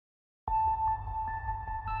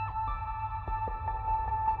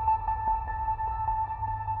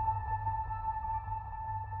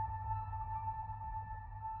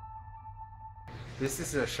This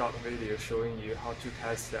is a short video showing you how to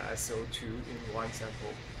test the SO2 in one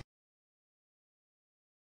sample.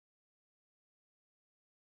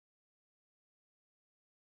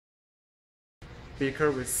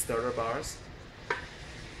 Beaker with stirrer bars,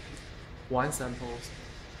 1 sample,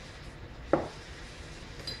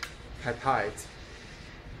 pipette,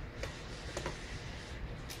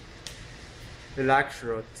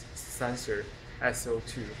 electrode sensor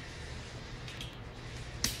SO2,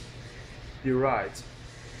 burette,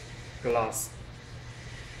 glass,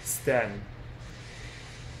 stand,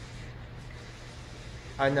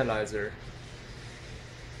 analyzer,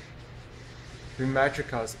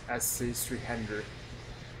 Metricas SC300.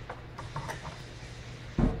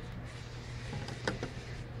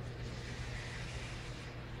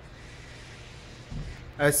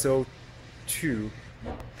 SO2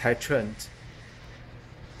 Titration,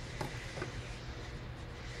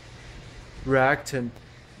 reactant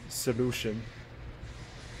solution,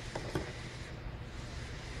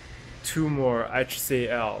 2 more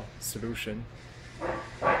HCl solution,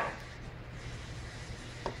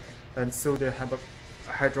 and sodium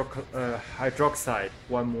hydroxide,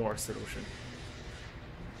 1 more solution.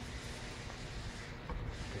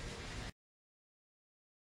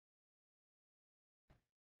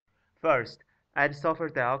 First, add sulfur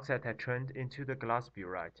dioxide titrant into the glass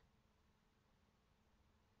burette.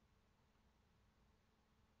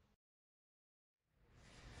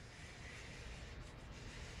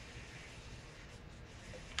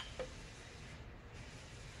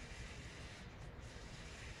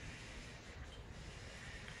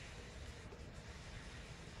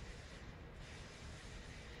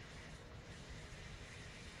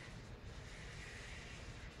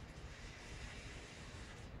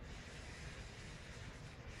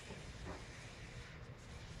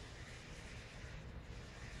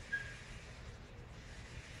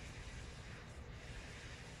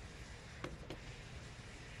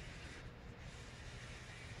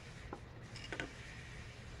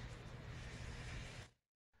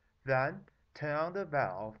 Then, turn on the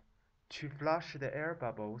valve to flush the air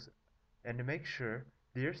bubbles and make sure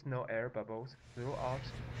there's no air bubbles throughout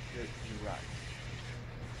the burette.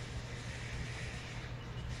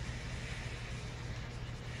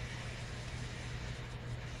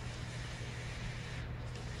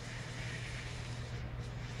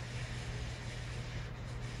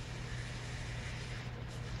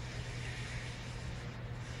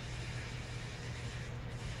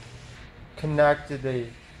 Connect the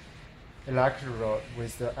electrode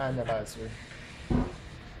with the analyzer.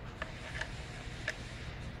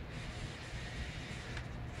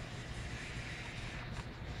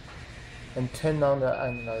 And turn on the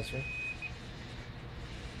analyzer.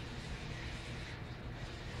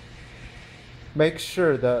 Make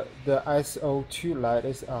sure that the SO2 light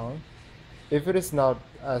is on. If it is not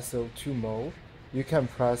SO2 mode, you can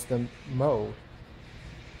press the mode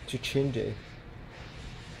to change it.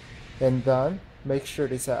 And then make sure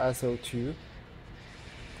this is SO2.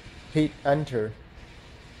 Hit enter.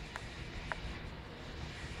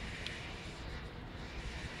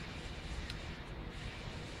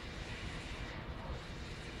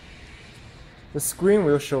 The screen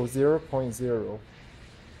will show 0.0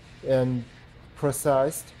 and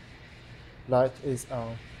processed light is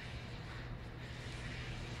on.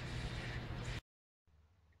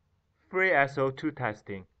 Free SO2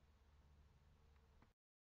 testing.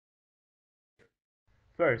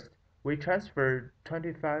 First, we transfer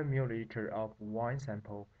 25 ml of wine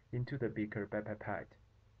sample into the beaker by pipette.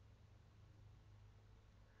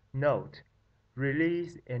 Note,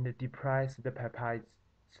 release and depress the pipette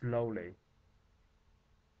slowly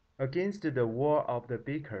against the wall of the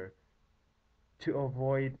beaker to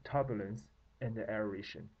avoid turbulence and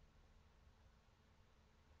aeration.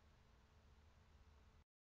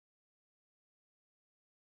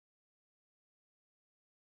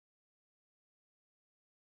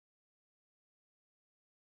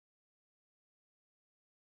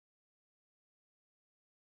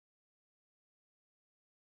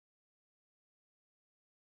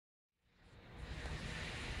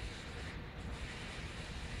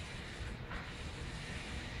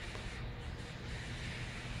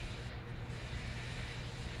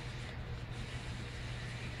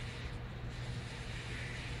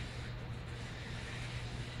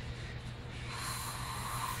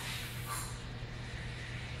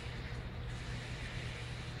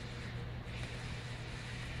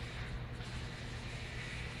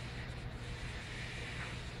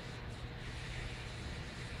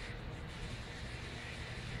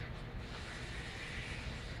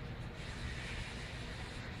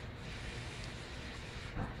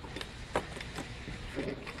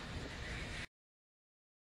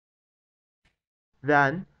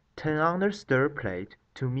 Then turn on the stir plate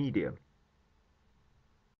to medium.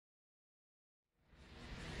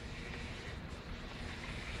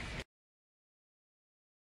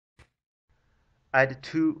 Add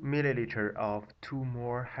 2 ml of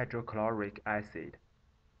 2-more hydrochloric acid.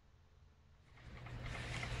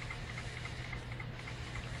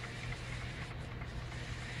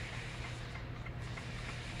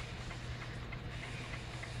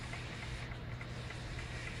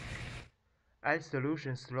 Add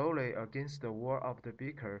solution slowly against the wall of the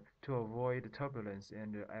beaker to avoid turbulence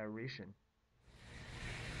and aeration.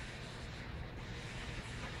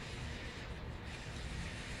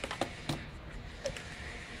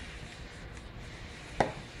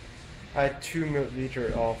 Add 2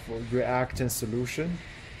 ml of reactant solution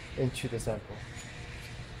into the sample.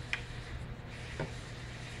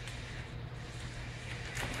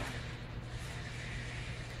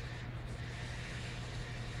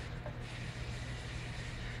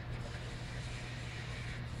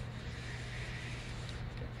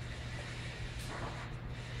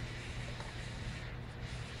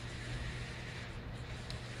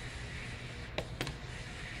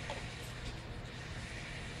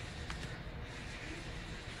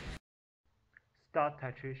 Start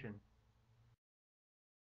titration.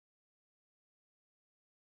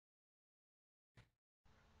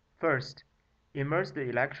 First, immerse the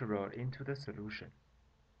electrode into the solution.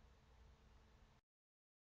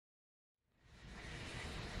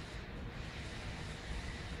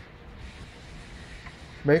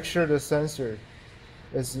 Make sure the sensor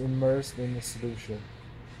is immersed in the solution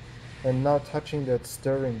and not touching the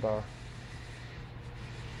stirring bar.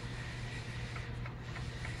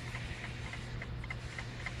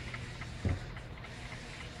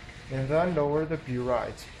 And then lower the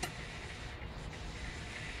burite.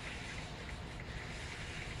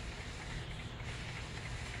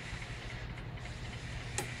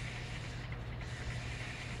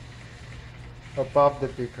 Above the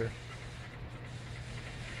beaker.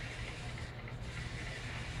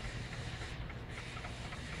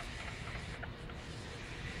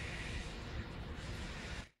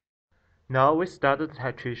 Now we start the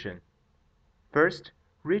titration. First,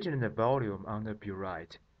 read the volume on the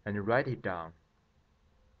burite and write it down.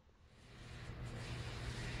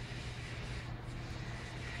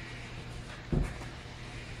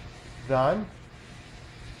 Then,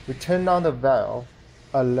 we turn on the valve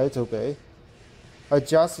a little bit,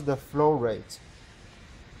 adjust the flow rate,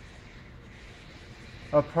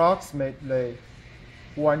 approximately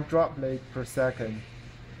 1 droplet per second.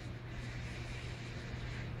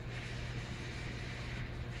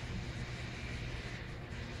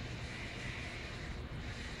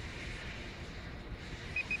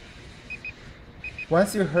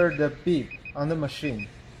 Once you heard the beep on the machine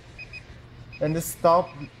and the stop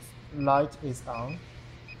light is on,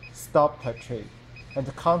 stop titrate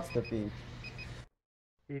and count the beep.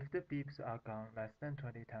 If the beeps are gone less than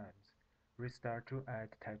 20 times, restart to add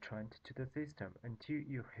titrant to the system until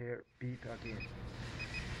you hear beep again.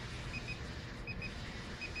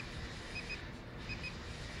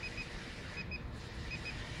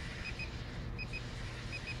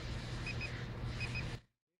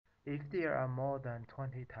 If there are more than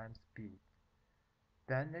 20 times beep,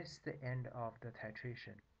 then it's the end of the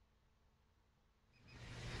titration.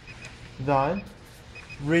 Then,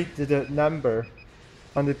 read the number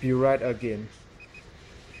on the burite again.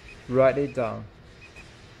 Write it down.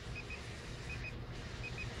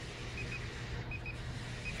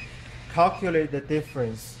 Calculate the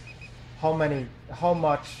difference, how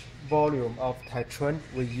much volume of titrant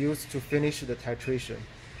we use to finish the titration,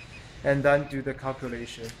 and then do the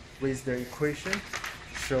calculation with the equation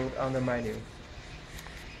showed on the menu.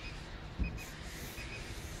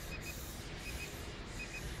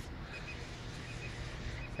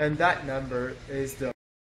 And that number is the.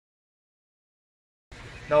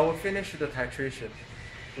 Now we finish the titration.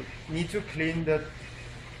 We need to clean the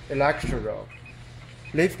electrode.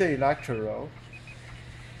 Lift the electrode.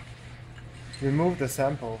 Remove the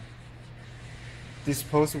sample.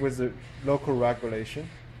 Dispose with the local regulation.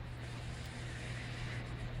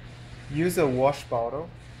 Use a wash bottle.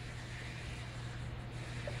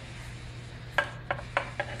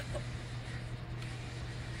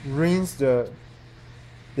 Rinse the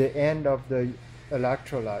end of the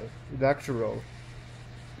electrode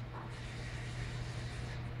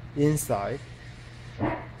inside.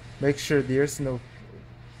 Make sure there's no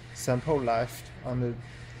sample left on the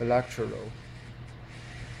electrode.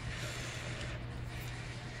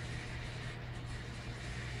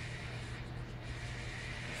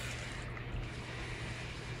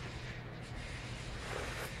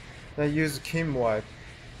 Then use Kim wipe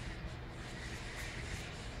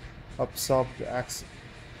absorb the excess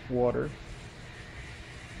water.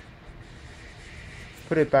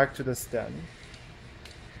 Put it back to the stand.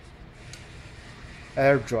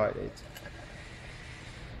 Air dry it.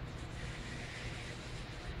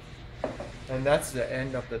 And that's the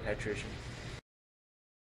end of the titration.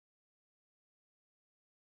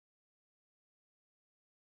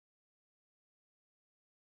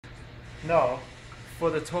 Now, for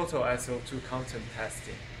the total SO2 content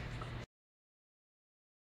testing.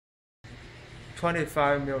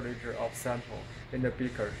 25 milliliter of sample in the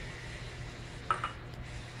beaker.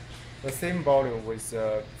 The same volume with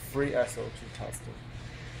free SO2 testing.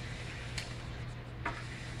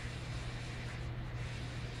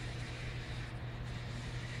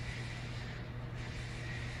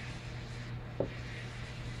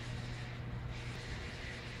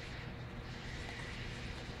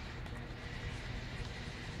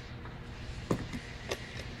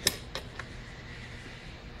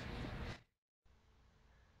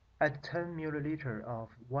 Add 10 milliliter of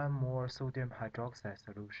 1 mole sodium hydroxide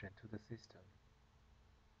solution to the system.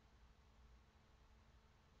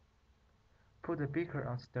 Put the beaker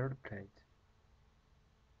on stirred plate.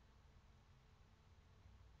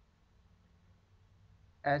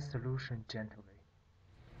 Add solution gently.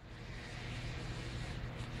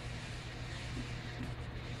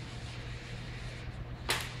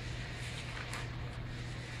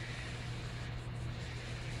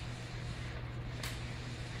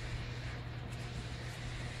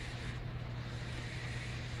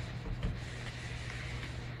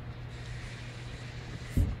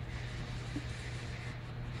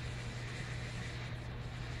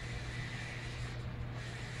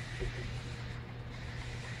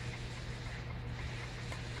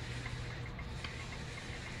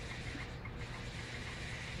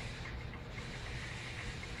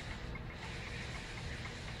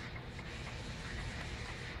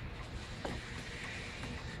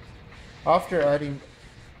 After adding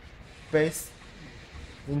base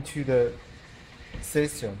into the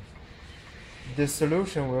system, the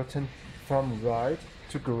solution will turn from red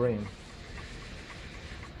to green.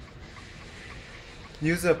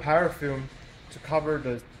 Use a parafilm to cover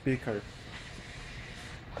the beaker.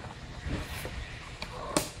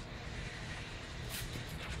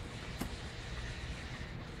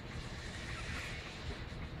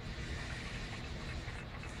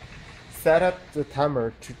 Set up the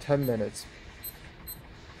timer to 10 minutes.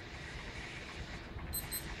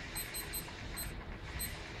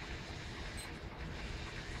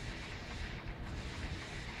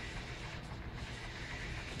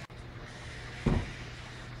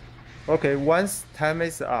 Okay, once time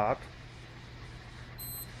is up,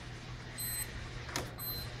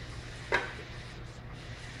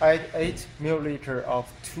 add 8 milliliter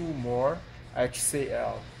of 2 more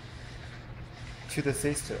HCl to the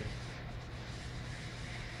system.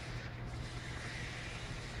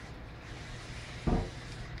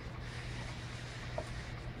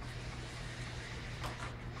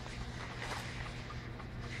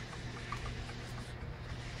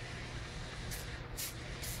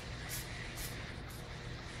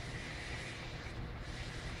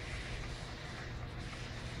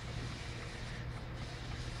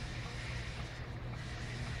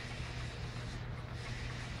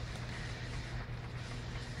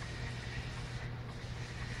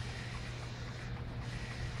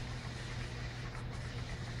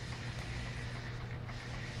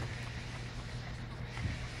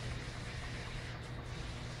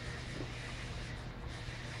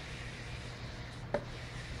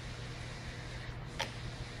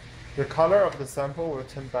 The color of the sample will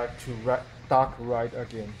turn back to dark red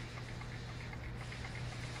again.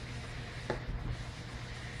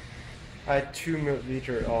 Add 2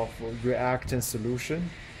 milliliter of reactant solution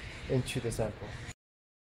into the sample.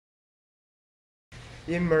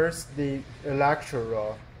 Immerse the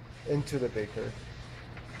electrode into the beaker.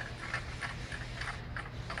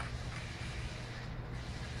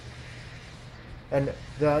 And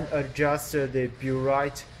then adjust the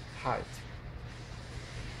burette height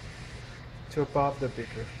to above the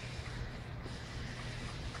beaker.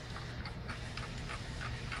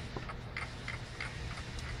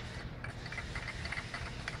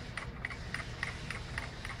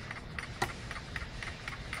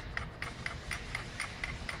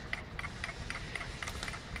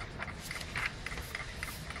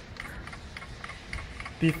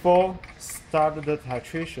 Before start the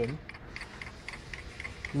titration,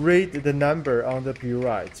 read the number on the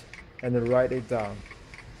burette and write it down.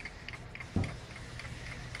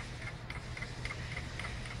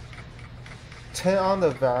 Turn on the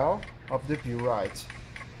valve of the burette.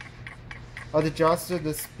 Adjust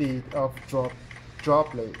the speed of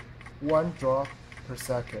droplet 1 drop per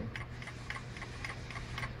second.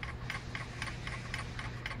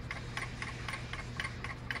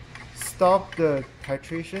 Stop the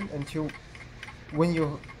titration until when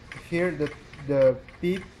you hear the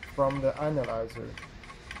beep from the analyzer,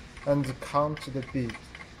 and count the beat.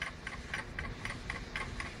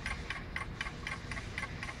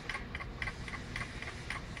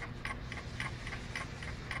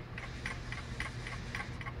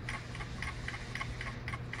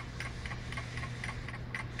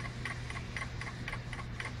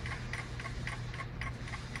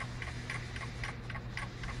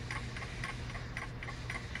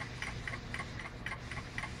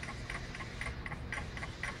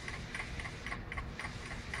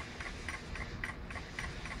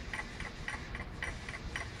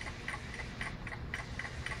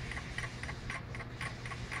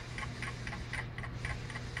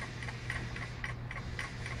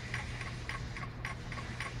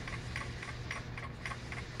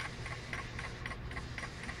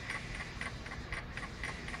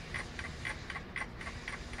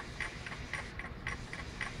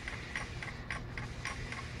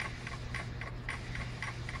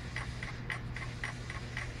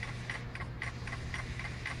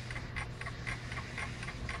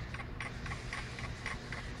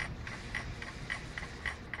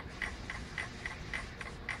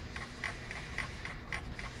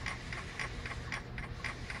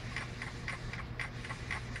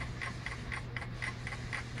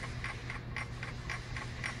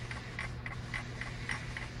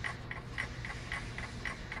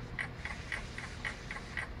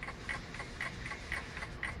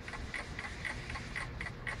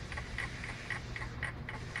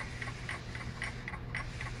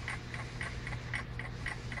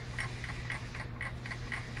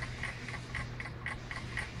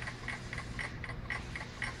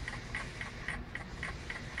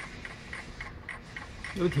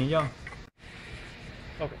又停药。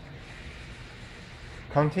OK.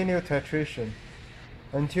 Continue titration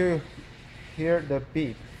until you hear the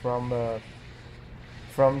beep from the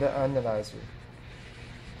analyzer.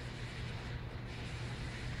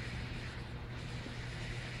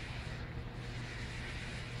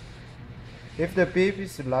 If the beep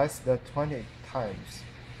is less than 20 times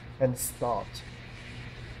and stopped,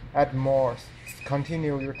 add more.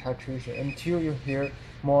 Continue your titration until you hear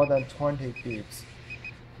more than 20 beeps.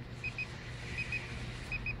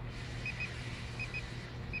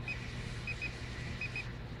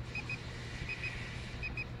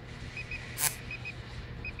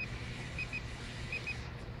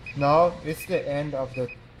 Now it's the end of the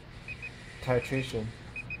titration.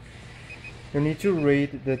 You need to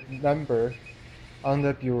read the number on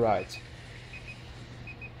the burette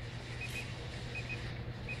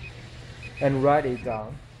and write it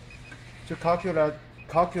down to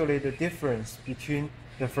calculate the difference between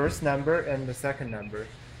the first number and the second number.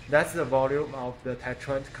 That's the volume of the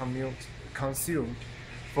titrant consumed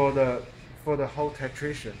for the whole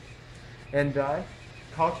titration. And then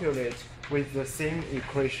calculate with the same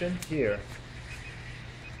equation here.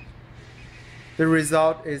 The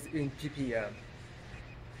result is in ppm.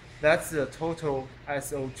 That's the total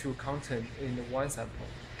SO2 content in one sample.